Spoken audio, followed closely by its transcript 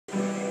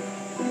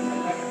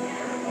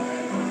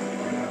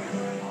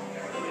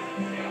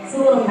It's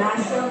a little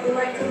mashup we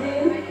like to do.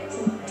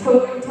 Some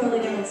totally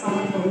different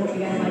songs, but we hope you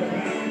guys like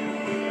it.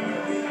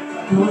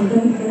 On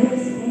the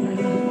first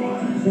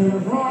page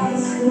of our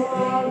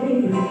story,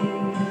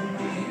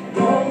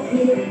 the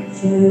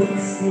future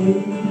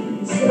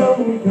seems so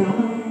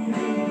bright.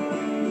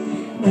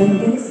 When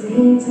things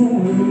being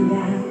turned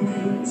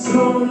out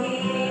so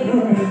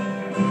evil,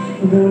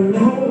 don't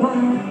know why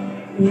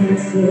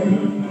it's still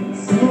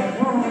so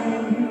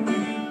bright.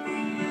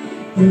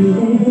 And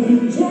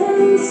they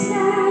just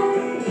stand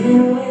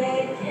and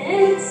wait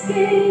and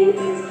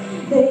schemes.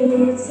 They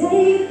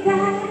take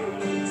back,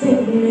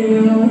 take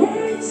new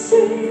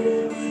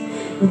extremes,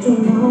 but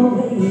you'll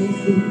always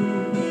be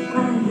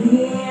my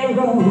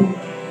hero.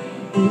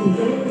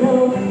 Even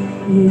though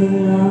you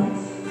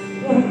lost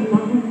your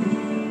mind,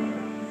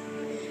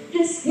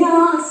 just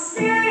gonna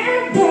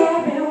stand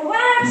there and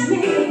watch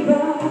me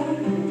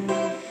burn.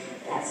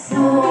 That's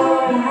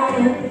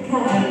alright,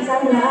 because I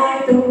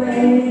like the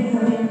way it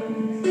hurts.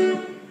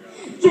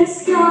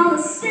 Just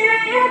gonna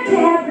stand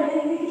there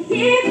and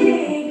hear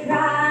me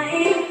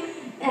crying.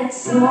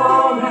 That's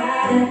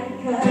alright,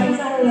 because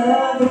I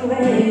love the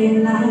way you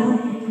lie.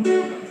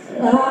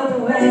 Love the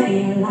way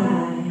you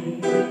lie.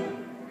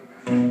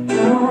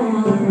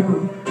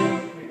 Oh,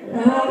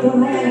 love the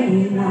way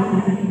you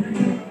lie.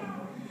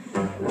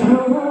 Oh,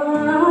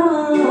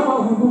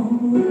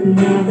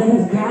 now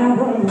there's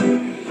gravel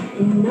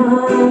in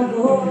our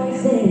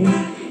voices,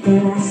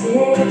 and I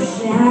see the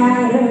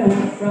shadow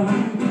from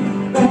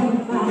the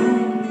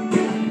fire.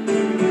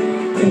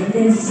 If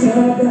this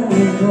other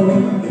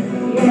door,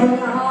 you're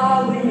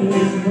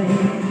always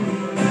there,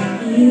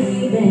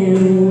 even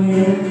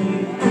when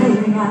I'm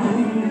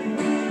right.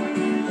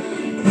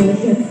 'Cause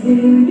you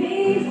feel me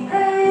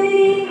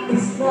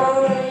famous from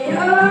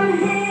your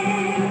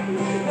hand,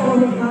 all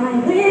the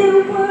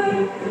violent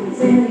words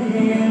and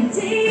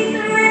empty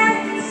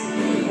threats,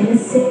 and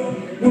say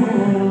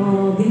that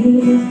all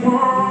these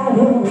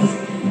battles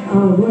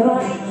are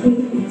what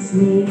keeps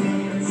me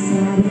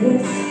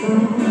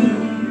satisfied.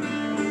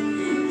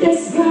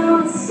 Just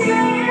gonna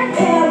stand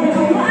there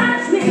and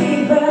watch me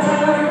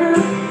burn.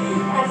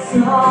 That's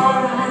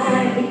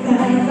alright,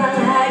 because I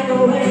like the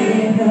way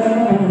it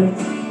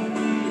hurts.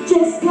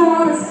 Just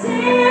gonna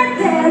stand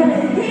there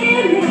and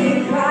hear me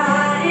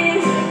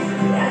crying.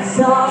 That's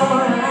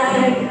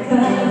alright,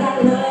 because I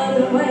love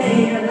the way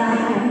you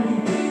lie.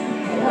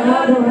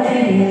 Love the way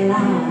you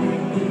lie.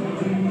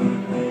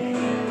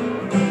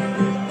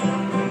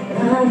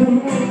 Love the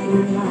way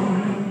you lie.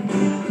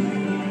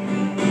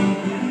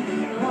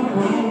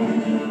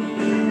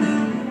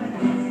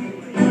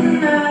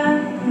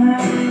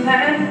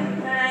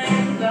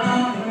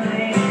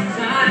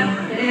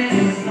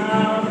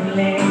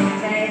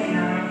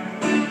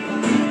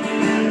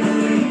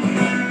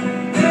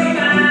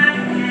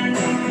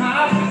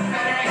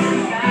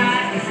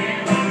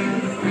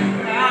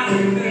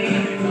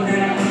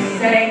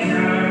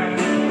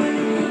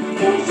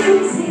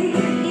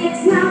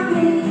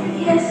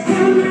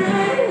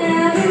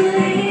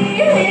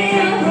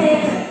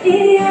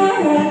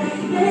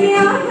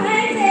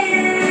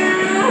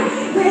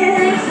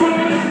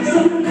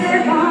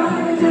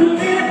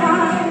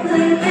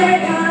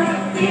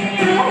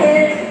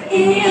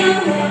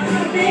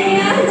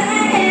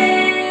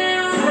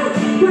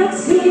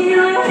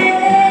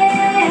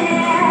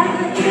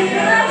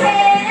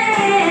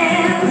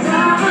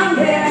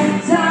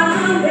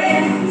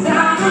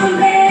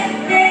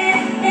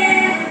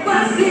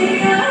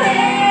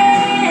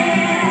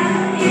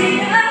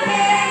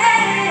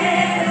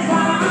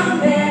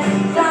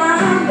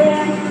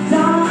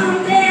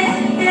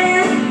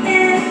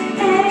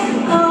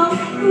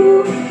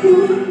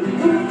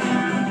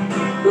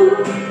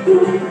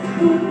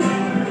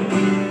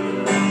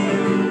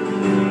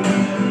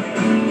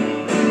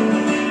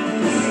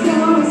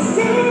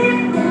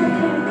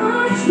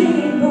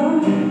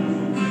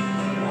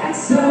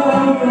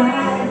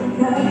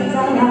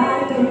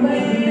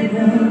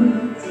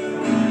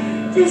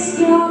 Just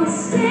gonna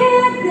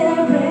stand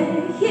there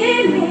and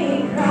hear me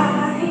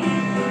cry.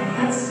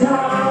 That's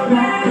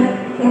alright,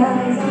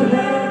 because I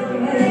love the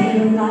way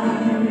you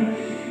lie.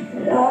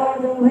 Love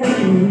the way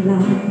you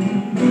lie.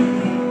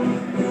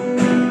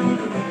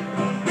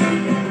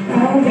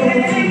 Love the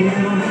way you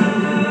lie.